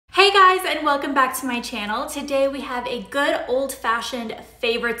Hey guys, and welcome back to my channel. Today we have a good old-fashioned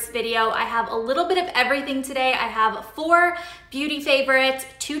favorites video. I have a little bit of everything today. I have 4 beauty favorites,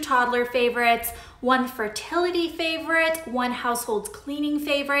 2 toddler favorites, 1 fertility favorite, 1 household cleaning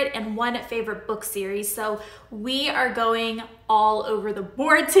favorite, and 1 favorite book series. So we are going all over the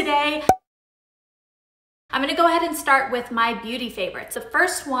board today. I'm gonna go ahead and start with my beauty favorites. The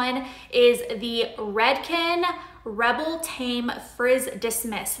first one is the Redken Rebel Tame Frizz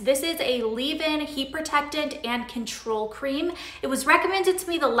Dismiss. This is a leave-in heat protectant and control cream. It was recommended to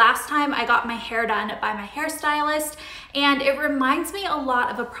me the last time I got my hair done by my hairstylist, and it reminds me a lot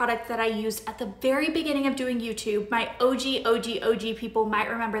of a product that I used at the very beginning of doing YouTube. My OG people might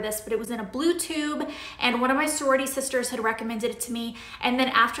remember this, but it was in a blue tube, and one of my sorority sisters had recommended it to me, and then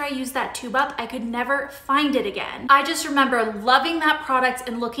after I used that tube up, I could never find it again. I just remember loving that product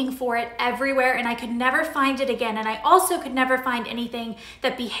and looking for it everywhere, and I could never find it again. And I also could never find anything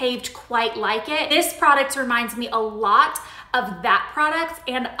that behaved quite like it. This product reminds me a lot of that product,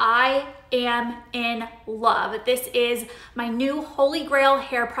 and I am in love. This is my new holy grail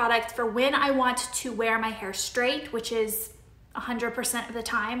hair product for when I want to wear my hair straight, which is 100% of the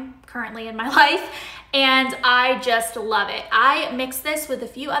time currently in my life, and I just love it. I mix this with a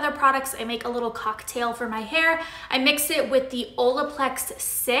few other products. I make a little cocktail for my hair. I mix it with the Olaplex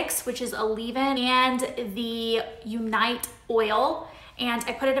 6, which is a leave-in, and the Unite oil, and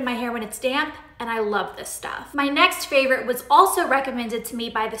I put it in my hair when it's damp, and I love this stuff. My next favorite was also recommended to me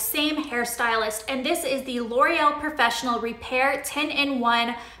by the same hairstylist, and this is the L'Oreal Professional Repair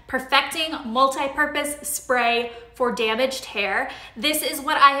 10-in-1 Perfecting Multi-Purpose Spray for damaged hair. This is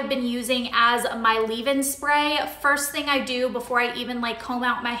what I have been using as my leave-in spray. First thing I do before I even comb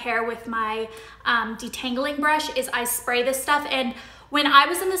out my hair with my detangling brush is I spray this stuff, and when I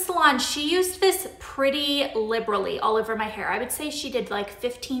was in the salon, she used this pretty liberally all over my hair. I would say she did like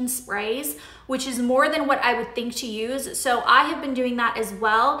 15 sprays, which is more than what I would think to use. So I have been doing that as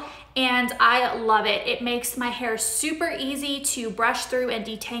well, and I love it. It makes my hair super easy to brush through and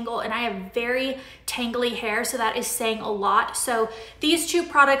detangle, and I have very tangly hair, so that is saying a lot. So these 2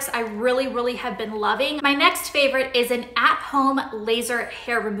 products I really have been loving. My next favorite is an at-home laser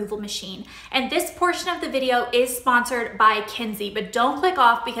hair removal machine, and this portion of the video is sponsored by Kinsey, but don't click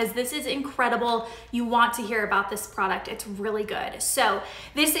off because this is incredible. You want to hear about this product. It's really good. So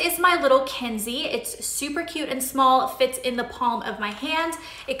this is my little Kinsey. It's super cute and small, fits in the palm of my hand.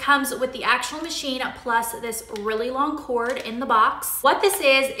 It comes with the actual machine plus this really long cord in the box. What this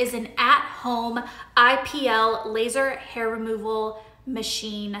is an at-home IPL laser hair removal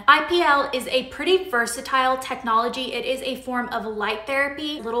machine. IPL is a pretty versatile technology. It is a form of light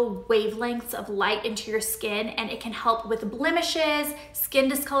therapy, little wavelengths of light into your skin, and it can help with blemishes, skin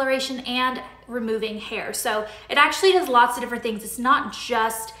discoloration, and removing hair. So it actually does lots of different things. It's not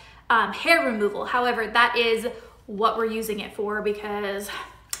just hair removal. However, that is what we're using it for because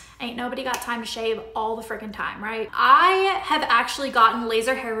ain't nobody got time to shave all the freaking time, right? I have actually gotten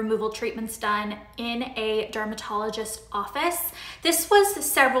laser hair removal treatments done in a dermatologist office. This was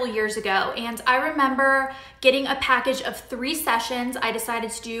several years ago, and I remember getting a package of 3 sessions. I decided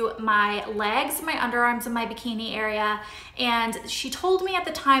to do my legs, my underarms, and my bikini area, and she told me at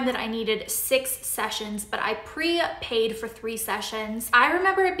the time that I needed 6 sessions, but I pre-paid for 3 sessions. I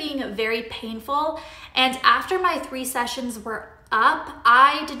remember it being very painful, and after my 3 sessions were up,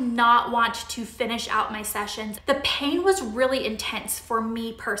 I did not want to finish out my sessions. The pain was really intense for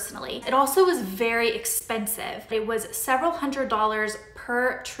me personally. It also was very expensive. It was several $100s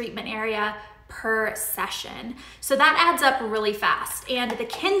per treatment area per session. So that adds up really fast. And the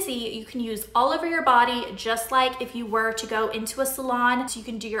Kinsey you can use all over your body, just like if you were to go into a salon. So you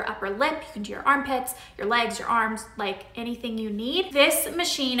can do your upper lip, you can do your armpits, your legs, your arms, like anything you need. This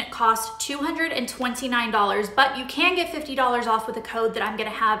machine costs $229, but you can get $50 off with a code that I'm gonna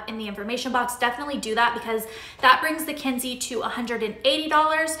have in the information box. Definitely do that because that brings the Kinsey to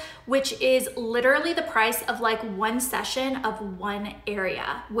 $180, which is literally the price of like 1 session of 1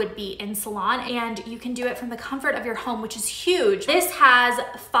 area would be in salon. And you can do it from the comfort of your home, which is huge. This has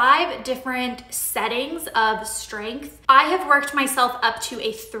 5 different settings of strength. I have worked myself up to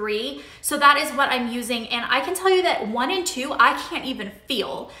a 3, so that is what I'm using. And I can tell you that 1 and 2, I can't even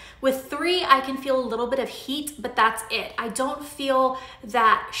feel. With 3, I can feel a little bit of heat, but that's it. I don't feel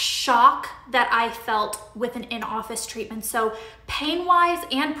that shock that I felt with an in-office treatment. So pain-wise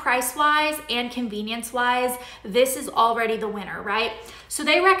and price-wise and convenience-wise, this is already the winner, right? So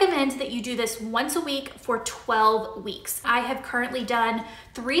they recommend that you do this once a week for 12 weeks. I have currently done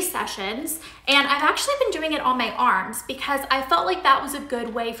 3 sessions, and I've actually been doing it on my arms because I felt like that was a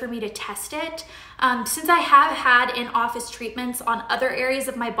good way for me to test it. Since I have had in-office treatments on other areas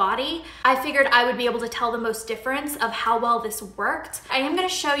of my body, I figured I would be able to tell the most difference of how well this worked. I am gonna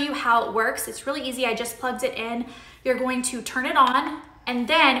show you how it works. It's really easy. I just plugged it in. You're going to turn it on, and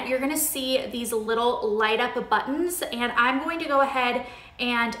then you're gonna see these little light up buttons, and I'm going to go ahead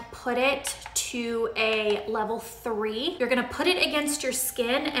and put it to a level 3. You're gonna put it against your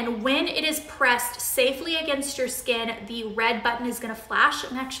skin, and when it is pressed safely against your skin, the red button is gonna flash.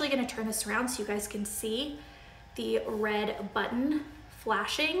 I'm actually gonna turn this around so you guys can see the red button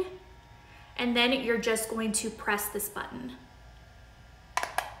flashing. And then you're just going to press this button.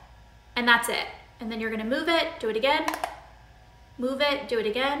 And that's it. And then you're gonna move it, do it again, move it, do it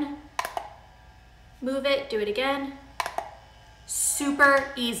again, move it, do it again.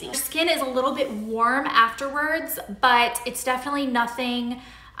 Super easy. Your skin is a little bit warm afterwards, but it's definitely nothing,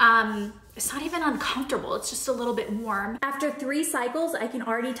 it's not even uncomfortable. It's just a little bit warm. After 3 cycles, I can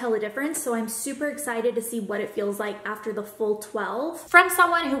already tell a difference. So I'm super excited to see what it feels like after the full 12. From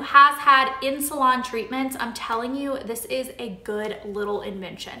someone who has had in-salon treatments, I'm telling you, this is a good little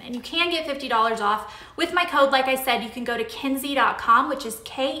invention. And you can get $50 off with my code. Like I said, you can go to kenzi.com, which is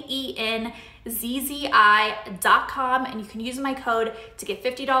KENZZI.com, and you can use my code to get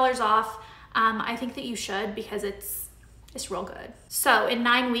 $50 off. I think that you should, because it's real good. So in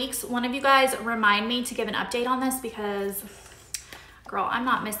 9 weeks, one of you guys remind me to give an update on this, because girl, I'm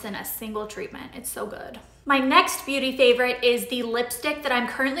not missing a single treatment. It's so good. My next beauty favorite is the lipstick that I'm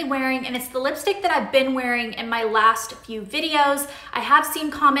currently wearing, and it's the lipstick that I've been wearing in my last few videos. I have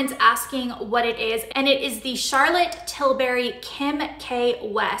seen comments asking what it is, and it is the Charlotte Tilbury Kim K.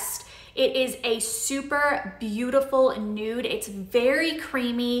 West. It is a super beautiful nude. It's very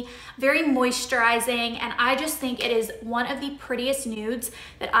creamy, very moisturizing, and I just think it is one of the prettiest nudes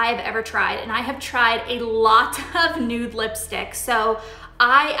that I have ever tried. And I have tried a lot of nude lipsticks, so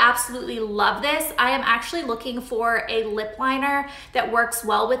I absolutely love this. I am actually looking for a lip liner that works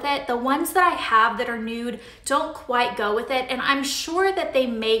well with it. The ones that I have that are nude don't quite go with it, and I'm sure that they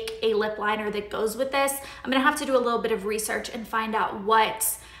make a lip liner that goes with this. I'm gonna have to do a little bit of research and find out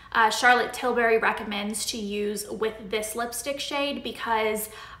what Charlotte Tilbury recommends to use with this lipstick shade, because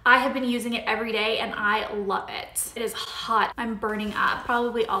I have been using it every day and I love it. It is hot. I'm burning up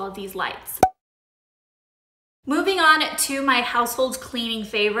probably all of these lights. Moving on to my household cleaning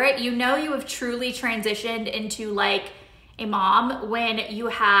favorite. You know you have truly transitioned into like a mom when you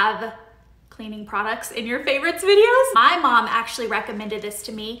have cleaning products in your favorites videos. My mom actually recommended this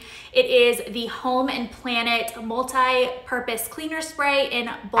to me. It is the Home and Planet multi-purpose cleaner spray in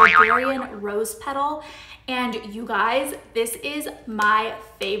Bulgarian rose petal. And you guys, this is my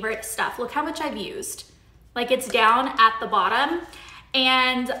favorite stuff. Look how much I've used. Like, it's down at the bottom.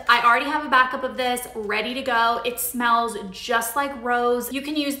 And I already have a backup of this ready to go. It smells just like rose. You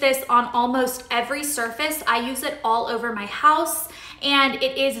can use this on almost every surface. I use it all over my house, and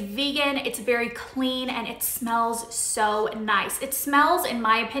it is vegan, it's very clean, and it smells so nice. It smells, in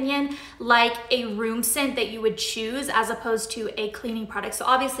my opinion, like a room scent that you would choose as opposed to a cleaning product. So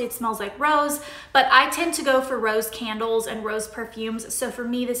obviously it smells like rose, but I tend to go for rose candles and rose perfumes. So for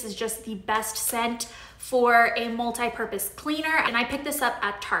me, this is just the best scent for a multi-purpose cleaner, and I picked this up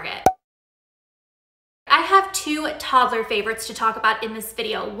at Target. I have 2 toddler favorites to talk about in this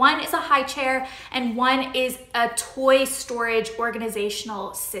video. One is a high chair and one is a toy storage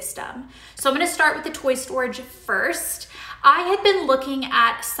organizational system. So I'm gonna start with the toy storage first. I had been looking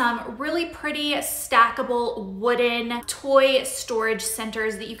at some really pretty stackable wooden toy storage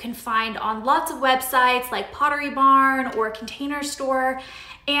centers that you can find on lots of websites like Pottery Barn or Container Store,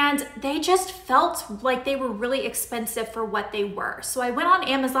 and they just felt like they were really expensive for what they were. So I went on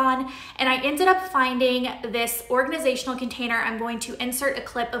Amazon and I ended up finding this organizational container. I'm going to insert a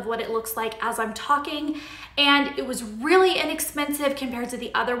clip of what it looks like as I'm talking, and it was really inexpensive compared to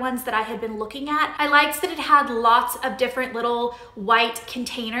the other ones that I had been looking at. I liked that it had lots of different little white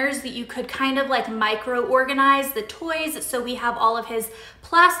containers that you could kind of like micro organize the toys. So we have all of his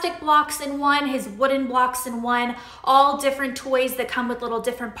plastic blocks in one, his wooden blocks in one, all different toys that come with little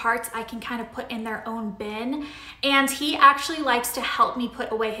different parts I can kind of put in their own bin. And he actually likes to help me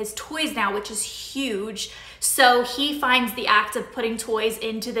put away his toys now, which is huge. So he finds the act of putting toys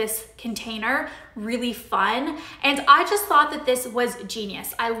into this container really fun. And I just thought that this was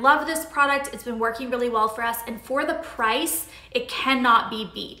genius. I love this product. It's been working really well for us. And for the price, it cannot be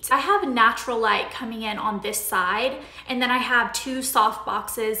beat. I have natural light coming in on this side, and then I have 2 soft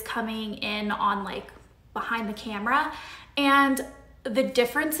boxes coming in on like behind the camera. And the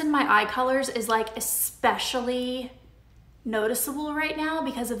difference in my eye colors is like especially noticeable right now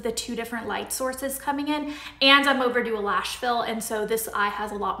because of the two different light sources coming in, and I'm overdue a lash fill, and so this eye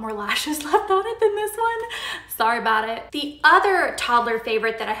has a lot more lashes left on it than this one. Sorry about it. The other toddler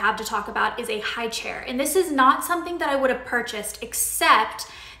favorite that I have to talk about is a high chair, and this is not something that I would have purchased, except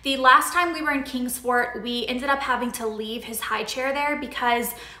the last time we were in Kingsport, we ended up having to leave his high chair there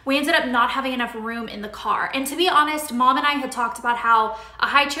because we ended up not having enough room in the car. And to be honest, Mom and I had talked about how a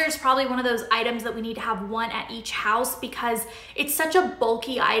high chair is probably one of those items that we need to have one at each house because it's such a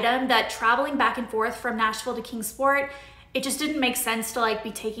bulky item that traveling back and forth from Nashville to Kingsport, it just didn't make sense to like be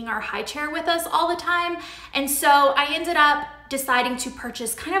taking our high chair with us all the time. And so I ended up deciding to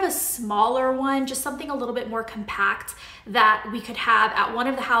purchase kind of a smaller one, just something a little bit more compact that we could have at one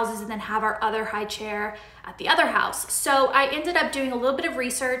of the houses and then have our other high chair at the other house. So I ended up doing a little bit of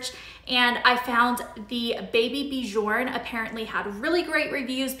research and I found the Baby Bjorn apparently had really great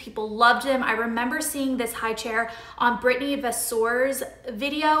reviews. People loved him. I remember seeing this high chair on Brittany Vasseur's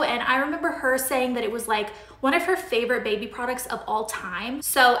video, and I remember her saying that it was like one of her favorite baby products of all time.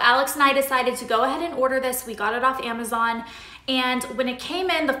 So Alex and I decided to go ahead and order this. We got it off Amazon. And when it came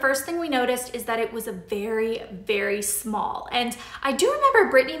in, the first thing we noticed is that it was a very, very small. And I do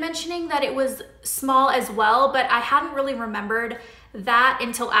remember Brittany mentioning that it was small as well, but I hadn't really remembered that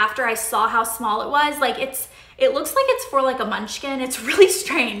until after I saw how small it was. Like it looks like it's for like a munchkin. It's really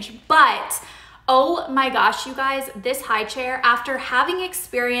strange, but oh my gosh, you guys, this high chair, after having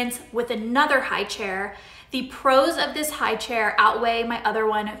experience with another high chair, the pros of this high chair outweigh my other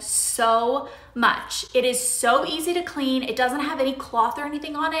one so much. It is so easy to clean. It doesn't have any cloth or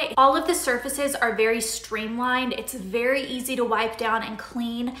anything on it. All of the surfaces are very streamlined. It's very easy to wipe down and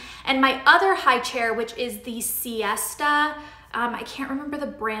clean. And my other high chair, which is the Siesta, I can't remember the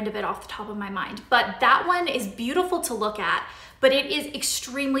brand of it off the top of my mind, but that one is beautiful to look at, but it is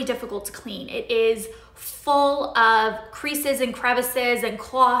extremely difficult to clean. It is full of creases and crevices and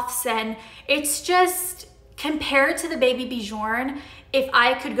cloths, and it's just, compared to the Baby Bjorn, if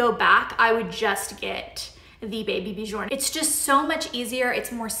I could go back, I would just get the Baby Bjorn. It's just so much easier.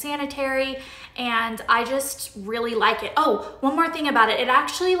 It's more sanitary, and I just really like it. Oh, one more thing about it. It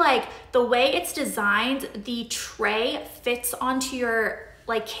actually, like, the way it's designed, the tray fits onto your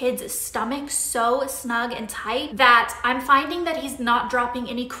like kid's stomach so snug and tight that I'm finding that he's not dropping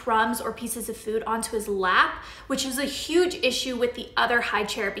any crumbs or pieces of food onto his lap, which is a huge issue with the other high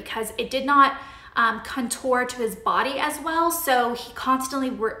chair because it did not contour to his body as well. So he constantly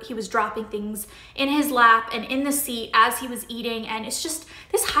he was dropping things in his lap and in the seat as he was eating. And it's just,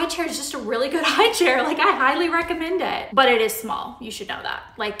 this high chair is just a really good high chair. Like, I highly recommend it, but it is small. You should know that.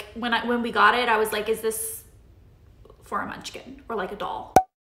 Like when we got it, I was like, is this for a munchkin or like a doll?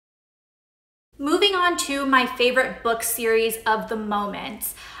 Moving on to my favorite book series of the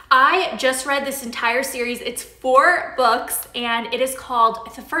moment. I just read this entire series. It's 4 books and it is called,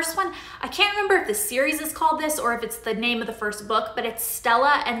 the first one, I can't remember if the series is called this or if it's the name of the first book, but it's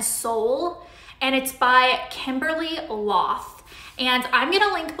Stella and Soul, and it's by Kimberly Loth. And I'm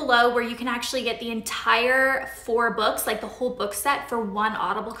gonna link below where you can actually get the entire 4 books, like the whole book set, for 1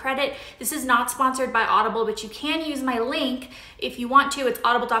 Audible credit. This is not sponsored by Audible, but you can use my link if you want to. It's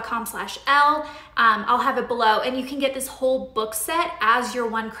audible.com/Elle. I'll have it below, and you can get this whole book set as your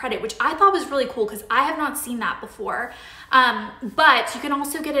 1 credit, which I thought was really cool because I have not seen that before. But you can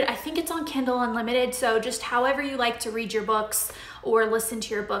also get it, I think it's on Kindle Unlimited, so just however you like to read your books or listen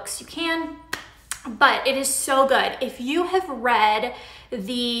to your books, you can. But it is so good. If you have read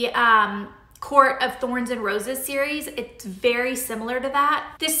the Court of Thorns and Roses series, it's very similar to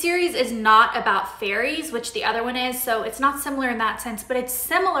that. This series is not about fairies, which the other one is, so it's not similar in that sense, but it's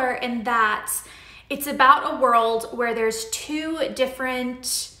similar in that it's about a world where there's 2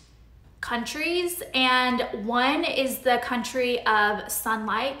 different countries, and one is the country of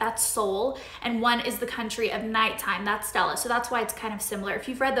sunlight, that's Soul, and one is the country of nighttime, that's Stella. So that's why it's kind of similar. If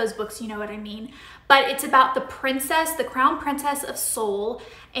you've read those books, you know what I mean. But it's about the princess, the crown princess of Soul,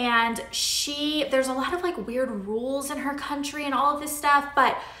 and there's a lot of like weird rules in her country and all of this stuff,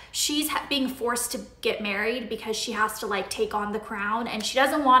 but she's being forced to get married because she has to like take on the crown, and she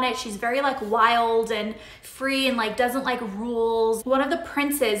doesn't want it. She's very like wild and free and like doesn't like rules. One of the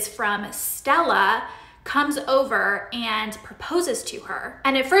princes from Stella comes over and proposes to her.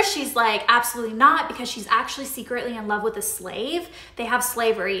 And at first she's like, absolutely not, because she's actually secretly in love with a slave. They have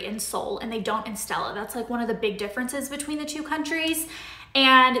slavery in Soul and they don't in Stella. That's like one of the big differences between the 2 countries.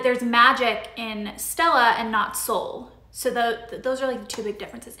 And there's magic in Stella and not Soul. So those are like the 2 big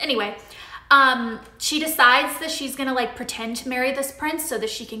differences. Anyway, she decides that she's gonna like pretend to marry this prince so that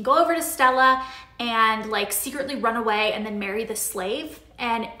she can go over to Stella and like secretly run away and then marry the slave.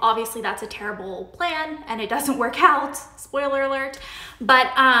 And obviously that's a terrible plan and it doesn't work out, spoiler alert. But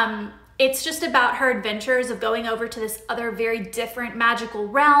it's just about her adventures of going over to this other very different magical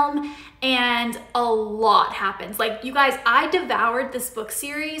realm, and a lot happens. Like, you guys, I devoured this book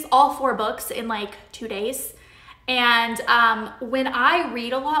series, all 4 books, in like 2 days. And when I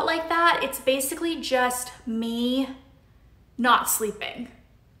read a lot like that, it's basically just me not sleeping,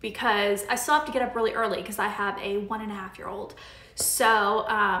 because I still have to get up really early because I have a 1.5-year-old. So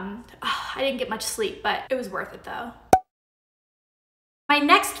I didn't get much sleep, but it was worth it though. My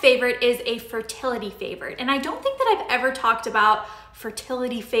next favorite is a fertility favorite. And I don't think that I've ever talked about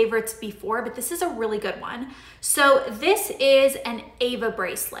fertility favorites before, but this is a really good one. So this is an Ava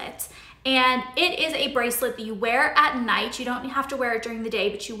bracelet. And it is a bracelet that you wear at night. You don't have to wear it during the day,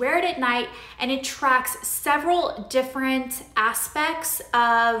 but you wear it at night, and it tracks several different aspects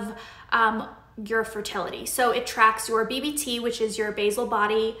of your fertility. So it tracks your BBT, which is your basal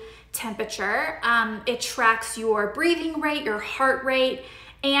body temperature. It tracks your breathing rate, your heart rate,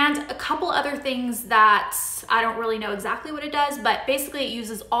 and a couple other things that I don't really know exactly what it does, but basically it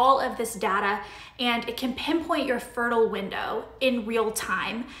uses all of this data and it can pinpoint your fertile window in real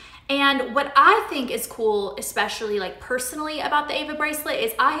time. And what I think is cool, especially like personally about the Ava bracelet,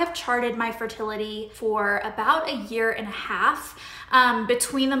 is I have charted my fertility for about 1.5 years.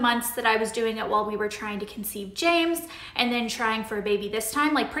 Between the months that I was doing it while we were trying to conceive James and then trying for a baby this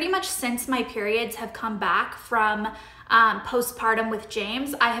time, like pretty much since my periods have come back from postpartum with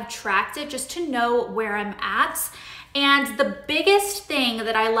James, I have tracked it just to know where I'm at. And the biggest thing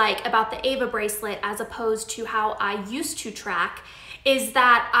that I like about the Ava bracelet as opposed to how I used to track is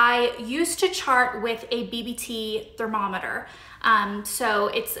that I used to chart with a BBT thermometer. So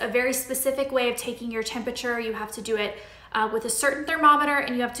it's a very specific way of taking your temperature. You have to do it with a certain thermometer,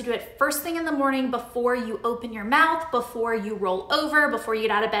 and you have to do it first thing in the morning before you open your mouth, before you roll over, before you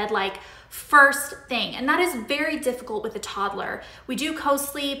get out of bed, like first thing. And that is very difficult with a toddler. We do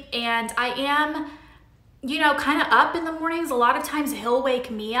co-sleep, and I am, you know, kind of up in the mornings. A lot of times he'll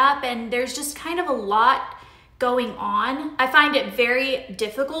wake me up, and there's just kind of a lot going on. I find it very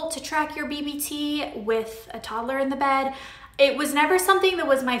difficult to track your BBT with a toddler in the bed. It was never something that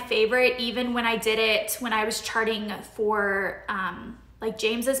was my favorite, even when I did it when I was charting for like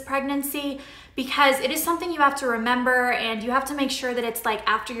James's pregnancy, because it is something you have to remember and you have to make sure that it's like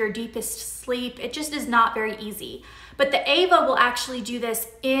after your deepest sleep. It just is not very easy. But the Ava will actually do this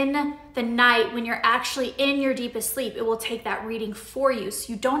in the night when you're actually in your deepest sleep. It will take that reading for you.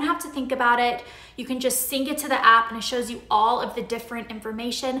 So you don't have to think about it. You can just sync it to the app and it shows you all of the different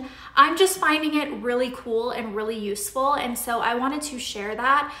information. I'm just finding it really cool and really useful. And so I wanted to share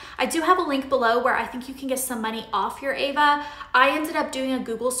that. I do have a link below where I think you can get some money off your Ava. I ended up doing a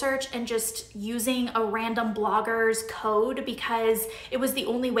Google search and just using a random blogger's code because it was the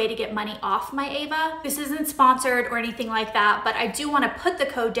only way to get money off my Ava. This isn't sponsored or anything like that, but I do want to put the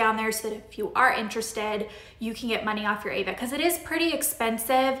code down there so that if you are interested, you can get money off your Ava because it is pretty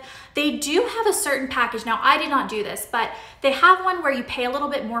expensive. They do have a certain package. Now, I did not do this, but they have one where you pay a little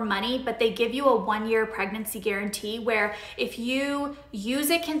bit more money, but they give you a 1-year pregnancy guarantee where if you use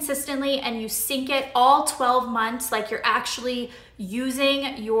it consistently and you sync it all 12 months, like you're actually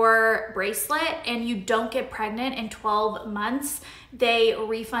using your bracelet and you don't get pregnant in 12 months, they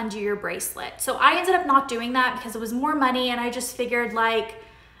refund you your bracelet. So I ended up not doing that because it was more money and I just figured like,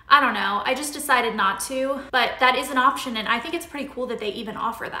 I don't know, I just decided not to, but that is an option and I think it's pretty cool that they even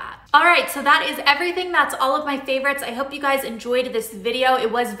offer that. All right, so that is everything. That's all of my favorites. I hope you guys enjoyed this video.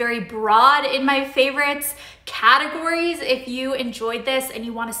 It was very broad in my favorites categories. If you enjoyed this and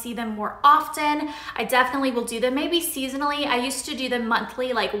you want to see them more often, I definitely will do them, maybe seasonally. I used to do them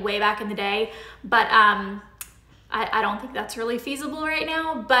monthly, like way back in the day, but I don't think that's really feasible right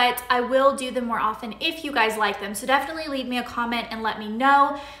now, but I will do them more often if you guys like them. So definitely leave me a comment and let me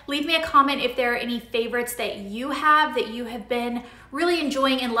know. Leave me a comment if there are any favorites that you have been really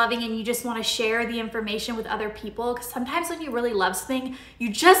enjoying and loving and you just want to share the information with other people. Because sometimes when you really love something, you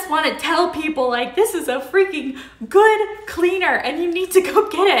just want to tell people like, this is a freaking good cleaner and you need to go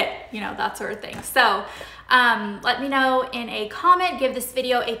get it, you know, that sort of thing. So let me know in a comment, give this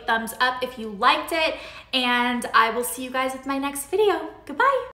video a thumbs up if you liked it, and I will see you guys with my next video. Goodbye.